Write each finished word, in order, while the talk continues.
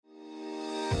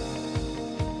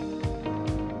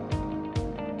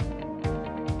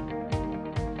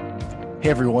Hey,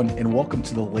 everyone, and welcome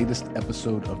to the latest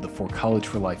episode of the For College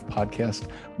for Life podcast.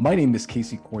 My name is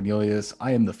Casey Cornelius.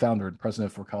 I am the founder and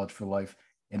president for College for Life,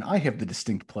 and I have the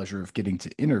distinct pleasure of getting to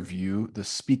interview the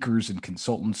speakers and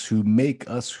consultants who make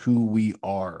us who we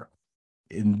are.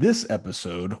 In this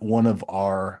episode, one of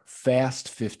our Fast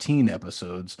 15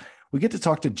 episodes, we get to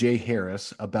talk to Jay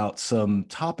Harris about some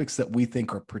topics that we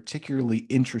think are particularly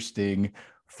interesting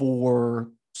for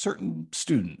certain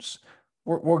students.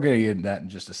 We're going to get into that in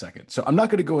just a second. So I'm not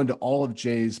going to go into all of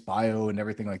Jay's bio and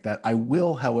everything like that. I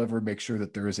will, however, make sure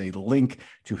that there is a link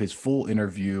to his full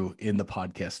interview in the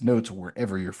podcast notes,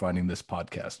 wherever you're finding this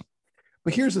podcast.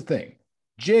 But here's the thing.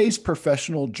 Jay's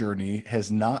professional journey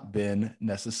has not been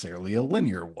necessarily a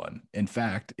linear one. In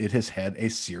fact, it has had a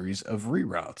series of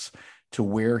reroutes to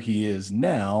where he is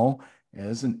now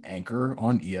as an anchor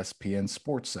on ESPN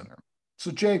SportsCenter. So,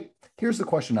 Jay, here's the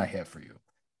question I have for you.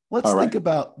 Let's think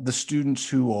about the students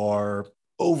who are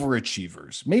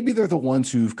overachievers. Maybe they're the ones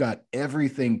who've got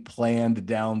everything planned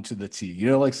down to the T. You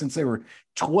know, like since they were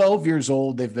 12 years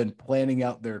old, they've been planning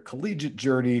out their collegiate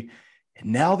journey.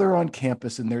 And now they're on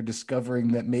campus and they're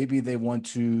discovering that maybe they want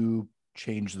to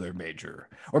change their major,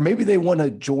 or maybe they want to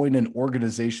join an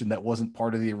organization that wasn't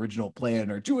part of the original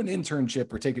plan, or do an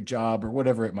internship or take a job or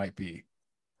whatever it might be.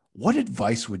 What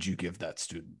advice would you give that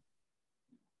student?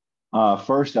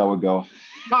 First, I would go,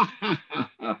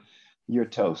 you're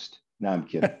toast. No, I'm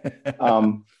kidding.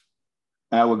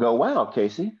 I would go, wow,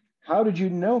 Casey, how did you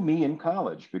know me in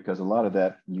college? Because a lot of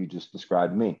that you just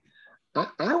described me.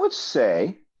 I would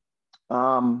say,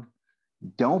 don't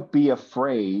be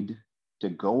afraid to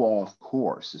go off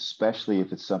course, especially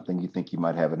if it's something you think you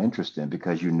might have an interest in,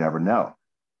 because you never know.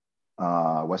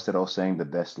 What's that old saying? The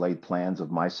best laid plans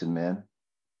of mice and men,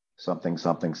 something,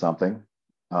 something, something.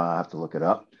 I have to look it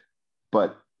up.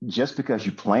 But just because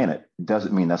you plan it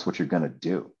doesn't mean that's what you're going to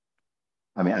do.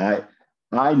 I mean,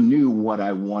 I knew what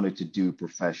I wanted to do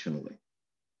professionally,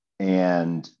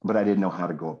 but I didn't know how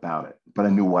to go about it. But I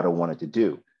knew what I wanted to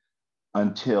do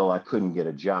until I couldn't get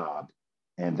a job.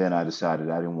 And then I decided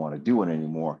I didn't want to do it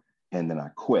anymore. And then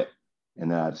I quit.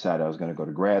 And then I decided I was going to go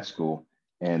to grad school.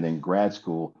 And then grad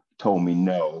school told me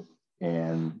no.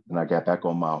 And I got back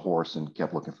on my horse and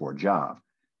kept looking for a job.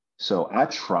 So I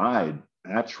tried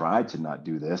to not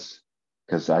do this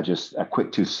because I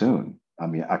quit too soon. I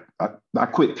mean, I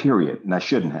quit, period, and I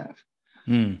shouldn't have.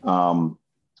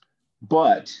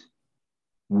 But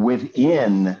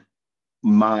within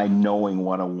my knowing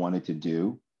what I wanted to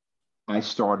do, I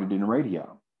started in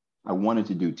radio. I wanted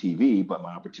to do TV, but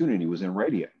my opportunity was in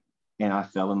radio. And I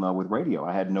fell in love with radio.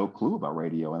 I had no clue about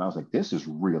radio. And I was like, this is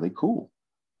really cool.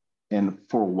 And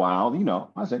for a while,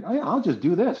 I was like, oh, yeah, I'll just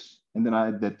do this. And then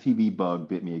the TV bug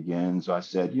bit me again. So I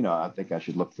said, I think I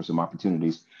should look for some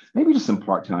opportunities, maybe just some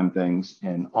part-time things.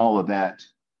 And all of that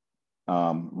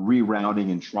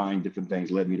rerouting and trying different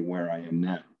things led me to where I am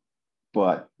now.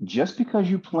 But just because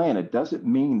you plan it doesn't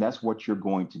mean that's what you're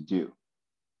going to do.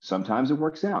 Sometimes it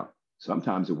works out.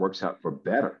 Sometimes it works out for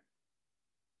better.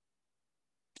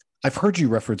 I've heard you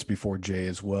reference before, Jay,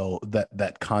 as well,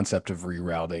 that concept of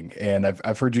rerouting. And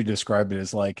I've heard you describe it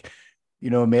as like,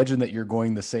 imagine that you're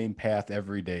going the same path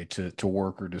every day to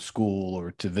work or to school or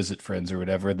to visit friends or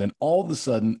whatever. And then all of a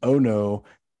sudden, oh no,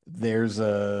 there's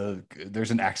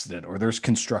an accident or there's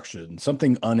construction,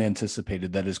 something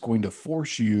unanticipated that is going to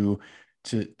force you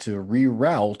to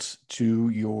reroute to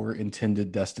your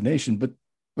intended destination. But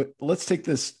let's take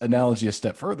this analogy a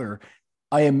step further.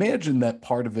 I imagine that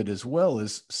part of it as well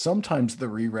is sometimes the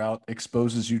reroute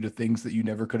exposes you to things that you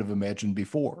never could have imagined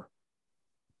before.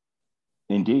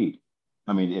 Indeed.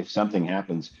 I mean, if something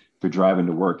happens, if you're driving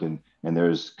to work and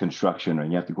there's construction and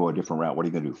you have to go a different route, what are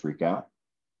you going to do? Freak out?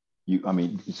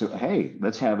 So hey,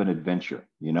 let's have an adventure.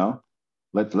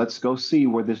 Let's go see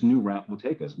where this new route will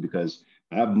take us, because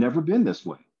I've never been this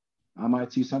way. I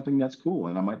might see something that's cool,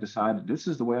 and I might decide this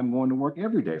is the way I'm going to work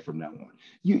every day from now on.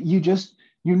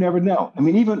 You never know. I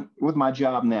mean, even with my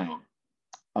job now,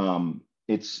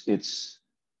 it's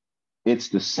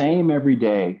the same every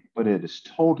day, but it is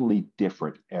totally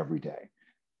different every day.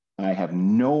 I have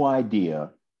no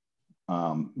idea,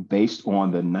 based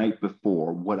on the night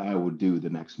before, what I will do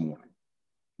the next morning.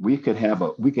 We could have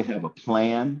a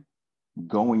plan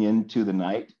going into the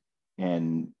night,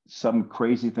 and some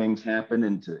crazy things happen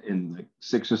in like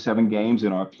 6 or 7 games,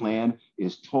 and our plan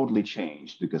is totally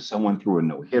changed because someone threw a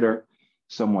no-hitter,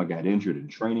 someone got injured in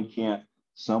training camp,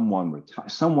 someone retired,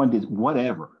 someone did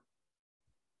whatever,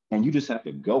 and you just have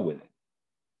to go with it.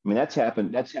 I mean, that's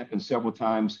happened several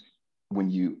times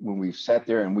when we've sat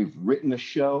there and we've written a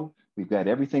show, we've got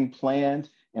everything planned,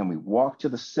 and we walk to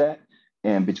the set,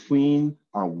 and between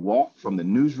our walk from the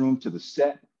newsroom to the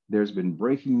set, there's been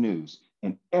breaking news,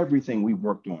 and everything we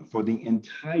worked on for the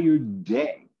entire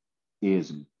day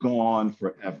is gone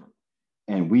forever.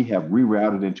 And we have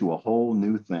rerouted into a whole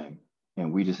new thing,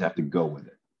 and we just have to go with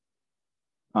it.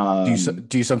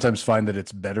 Do you sometimes find that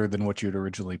it's better than what you'd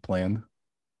originally planned?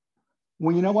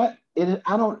 Well, you know what? I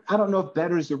don't know if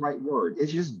better is the right word.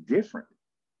 It's just different.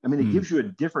 I mean, it Hmm. gives you a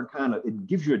different kind of it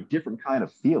gives you a different kind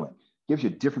of feeling. It gives you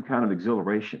a different kind of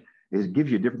exhilaration. It gives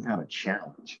you a different kind of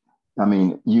challenge. I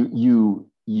mean, you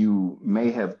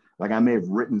may have like I may have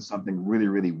written something really,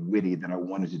 really witty that I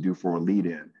wanted to do for a lead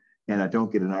in, and I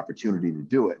don't get an opportunity to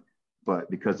do it. But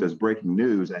because there's breaking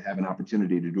news, I have an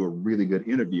opportunity to do a really good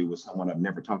interview with someone I've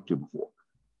never talked to before.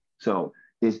 So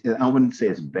I wouldn't say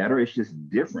it's better. It's just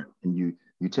different, and you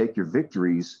take your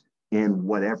victories in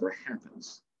whatever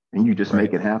happens, and you just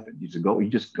make Right. it happen. You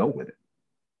just go with it.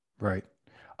 Right.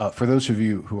 For those of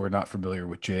you who are not familiar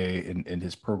with Jay and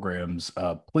his programs,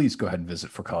 please go ahead and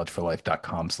visit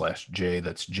forcollegeforlife.com/Jay.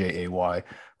 That's JAY,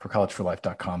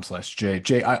 forcollegeforlife.com/Jay.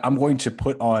 Jay, I'm going to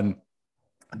put on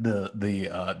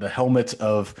the helmet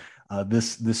of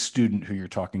this student who you're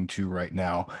talking to right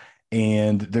now.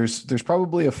 And there's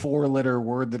probably a four-letter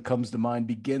word that comes to mind,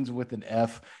 begins with an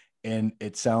F, and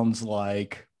it sounds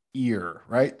like ear,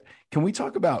 right? Can we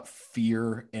talk about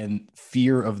fear and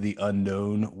fear of the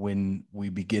unknown when we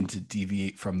begin to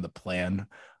deviate from the plan?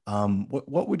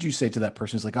 What would you say to that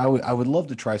person who's like, I would love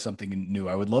to try something new.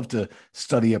 I would love to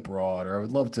study abroad, or I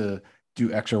would love to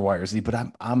do X or Y or Z, but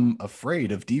I'm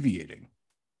afraid of deviating.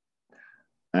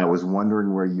 I was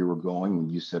wondering where you were going when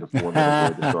you said a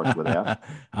four-letter word that starts with F.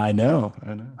 I know,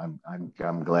 I know.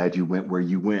 I'm glad you went where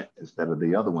you went instead of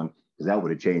the other one because that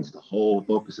would have changed the whole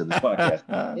focus of this podcast.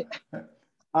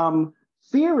 Um,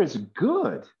 Fear is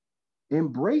good.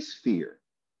 Embrace fear.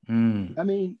 Mm, I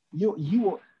mean,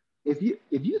 if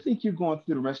you think you're going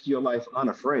through the rest of your life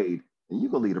unafraid, then you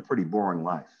can lead a pretty boring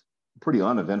life, a pretty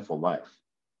uneventful life.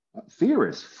 Fear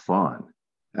is fun.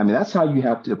 I mean, that's how you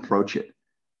have to approach it.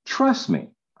 Trust me.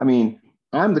 I mean,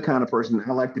 I'm the kind of person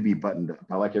I like to be buttoned up.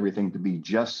 I like everything to be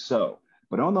just so.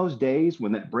 But on those days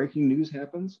when that breaking news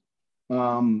happens,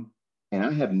 um, and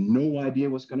I have no idea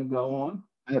what's going to go on,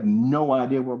 I have no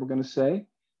idea what we're going to say.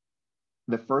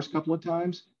 The first couple of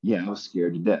times, yeah, I was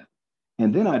scared to death.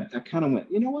 And then I kind of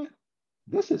went, you know what?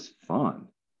 This is fun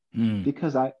mm.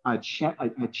 because I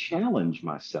challenge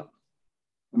myself.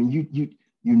 I mean, you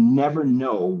never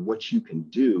know what you can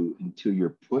do until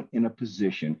you're put in a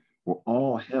position where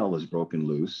all hell is broken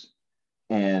loose,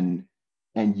 and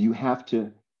you have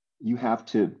to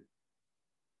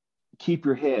keep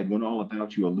your head when all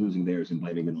about you are losing theirs and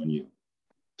blaming it on you.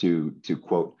 To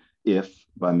quote "If"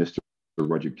 by Mr.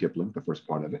 Rudyard Kipling, the first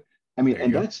part of it. I mean, There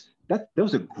you and go.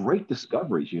 those are great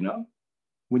discoveries,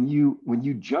 when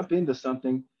you jump into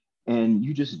something and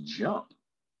you just jump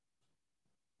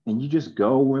and you just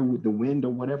go where the wind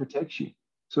or whatever takes you.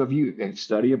 So if you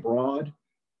study abroad,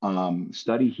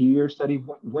 study here, study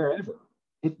wherever,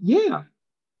 yeah,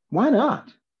 why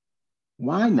not?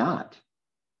 Why not?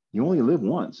 You only live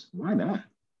once. Why not? I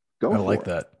Go like for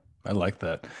it. that. I like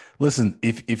that. Listen,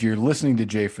 if you're listening to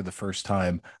Jay for the first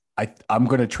time, I'm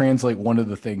going to translate one of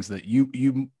the things that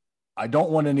you I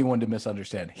don't want anyone to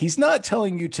misunderstand. He's not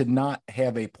telling you to not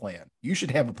have a plan. You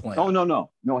should have a Oh, plan. no, no,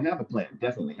 no. Have a plan.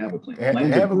 Definitely have a plan. Plans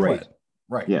are Have a plan. great.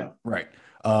 Right. Yeah. Right.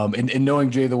 And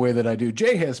knowing Jay the way that I do,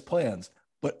 Jay has plans,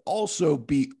 but also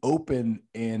be open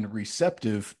and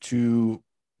receptive to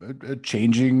a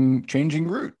changing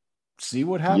route. See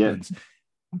what Yeah. happens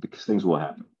Because things will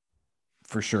happen.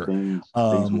 for sure. Things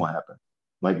will happen.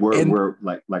 Like And we're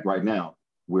like right now,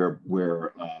 we're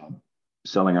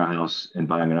selling our house and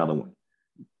buying another one,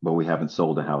 but we haven't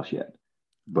sold the house yet.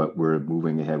 But we're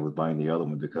moving ahead with buying the other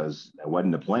one because that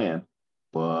wasn't the plan,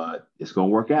 but it's gonna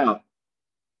work out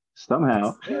it's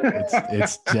somehow.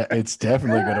 it's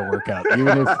definitely going to work out.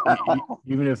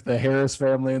 Even if the Harris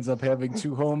family ends up having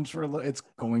two homes it's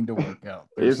going to work out.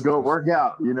 It's gonna There's work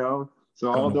out. So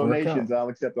all going to work donations, out. I'll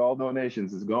accept all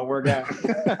donations. It's gonna work out.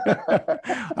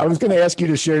 I was going to ask you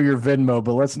to share your Venmo,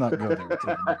 but let's not go there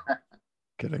today.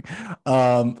 Kidding.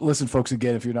 Listen, folks,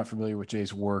 again, if you're not familiar with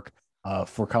Jay's work,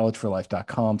 for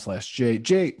collegeforlife.com/Jay.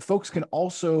 Jay, folks can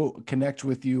also connect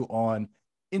with you on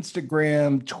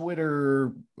Instagram,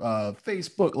 Twitter,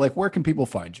 Facebook. Like, where can people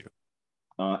find you?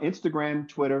 Instagram,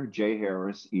 Twitter, Jay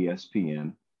Harris,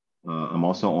 ESPN. I'm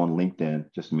also on LinkedIn,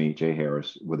 just me, Jay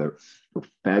Harris, with a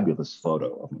fabulous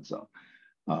photo of myself,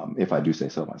 if I do say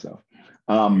so myself.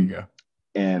 There you Um, go.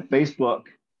 and Facebook,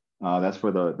 that's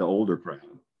for the older crowd.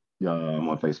 I'm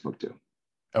on Facebook too.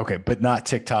 Okay, but not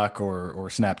TikTok or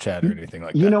Snapchat or anything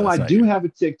like that. I That's not do you. have a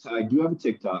TikTok. I do have a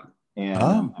TikTok. and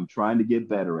Oh, I'm trying to get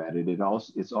better at it.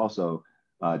 It's also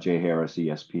Jay Harris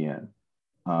ESPN.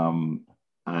 Um,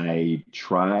 I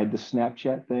tried the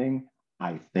Snapchat thing.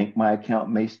 I think my account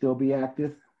may still be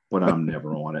active, but I'm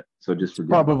never on it. So just forget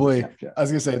about the probably, Snapchat. I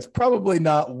was gonna say it's probably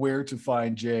not where to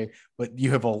find Jay, but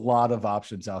you have a lot of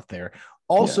options out there. Yeah.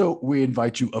 Also, we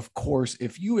invite you, of course,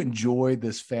 if you enjoy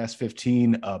this Fast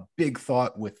 15, a big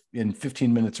thought within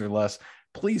 15 minutes or less,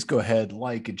 please go ahead,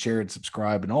 like and share and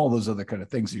subscribe and all those other kind of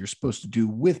things that you're supposed to do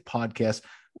with podcasts.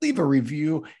 Leave a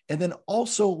review and then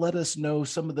also let us know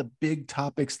some of the big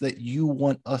topics that you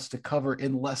want us to cover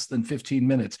in less than 15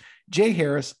 minutes. Jay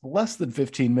Harris, less than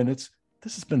 15 minutes.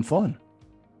 This has been fun.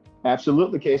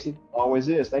 Absolutely, Casey. Always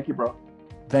is. Thank you, bro.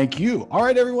 Thank you. All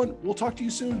right, everyone. We'll talk to you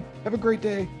soon. Have a great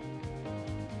day.